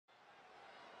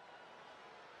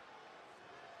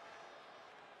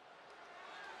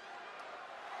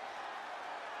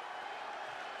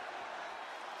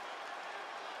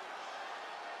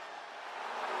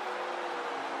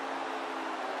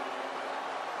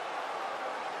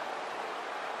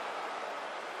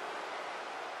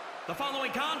The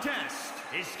following contest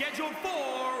is scheduled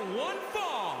for one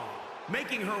fall.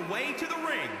 Making her way to the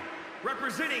ring,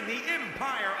 representing the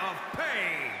Empire of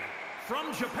Pain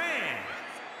from Japan.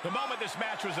 The moment this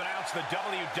match was announced, the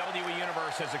WWE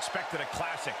Universe has expected a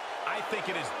classic. I think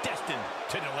it is destined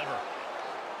to deliver.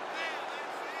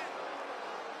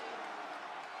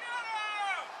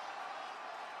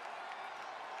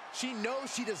 She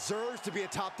knows she deserves to be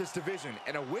atop this division,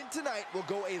 and a win tonight will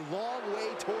go a long way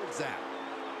towards that.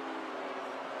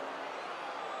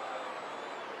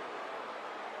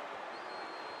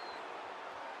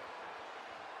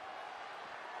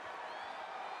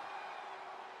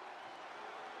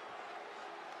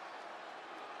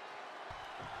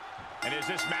 And as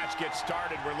this match gets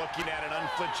started, we're looking at an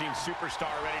unflinching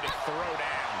superstar ready to throw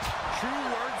down. True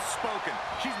words spoken.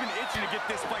 She's been itching to get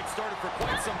this fight started for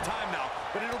quite some time now,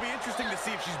 but it'll be interesting to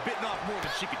see if she's bitten off more than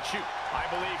she can chew. I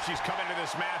believe she's come into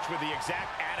this match with the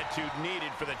exact attitude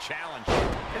needed for the challenge.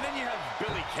 And then you have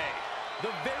Billie Kay,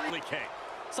 the very Kay.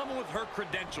 Someone with her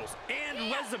credentials and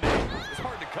resume is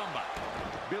hard to come by.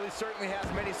 Billie certainly has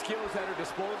many skills at her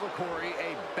disposal, Corey.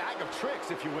 A bag of tricks,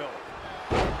 if you will.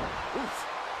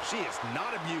 Oof. She is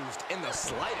not amused in the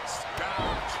slightest.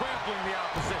 Trampling the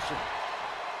opposition.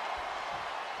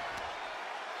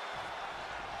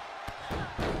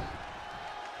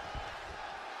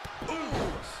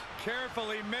 Ooh.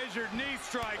 Carefully measured knee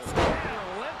strikes.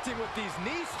 Relenting with these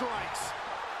knee strikes.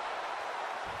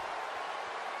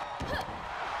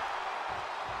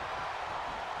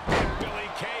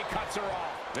 Billie Kay cuts her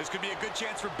off. This could be a good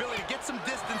chance for Billie to get some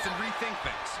distance and rethink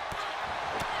things.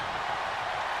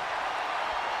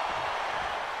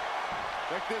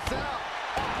 Check this out.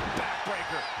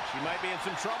 Backbreaker. She might be in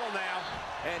some trouble now.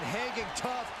 And hanging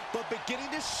tough, but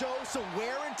beginning to show some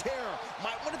wear and tear.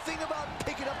 Might want to think about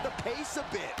picking up the pace a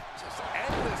bit. Just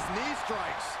endless knee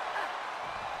strikes.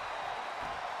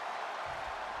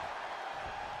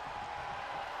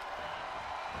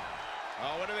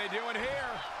 Oh, what are they doing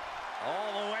here?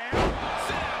 All the way out.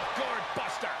 Sit out, gourd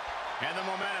buster. And the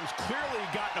momentum's clearly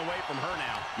gotten away from her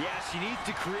now. Yeah, she needs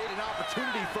to create an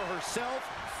opportunity for herself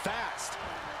fast.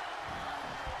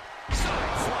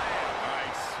 Side slam.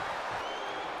 Nice.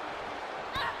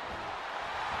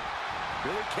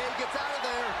 Billie Kay gets out of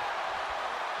there.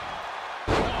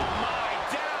 Oh, my.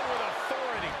 Down with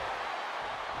authority.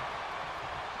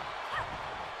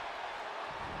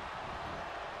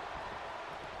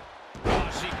 Oh,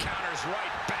 she counters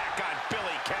right back on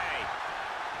Billie Kay.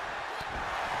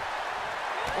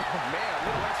 Oh, man, a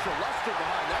little extra luster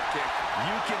behind that kick.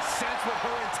 You can sense what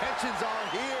her intentions are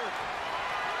here.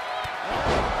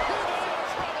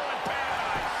 Trouble in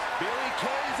paradise. Billie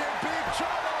Kay's in big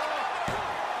trouble.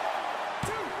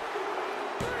 2,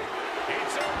 3.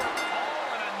 It's over. All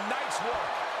in a nice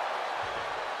work.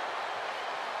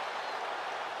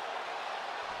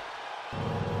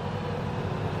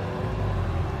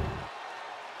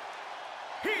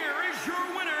 Here is your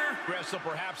winner. Wrestle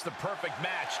perhaps the perfect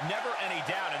match. Never any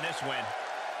doubt in this win.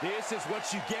 This is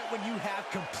what you get when you have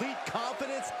complete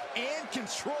confidence and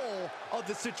control of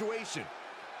the situation.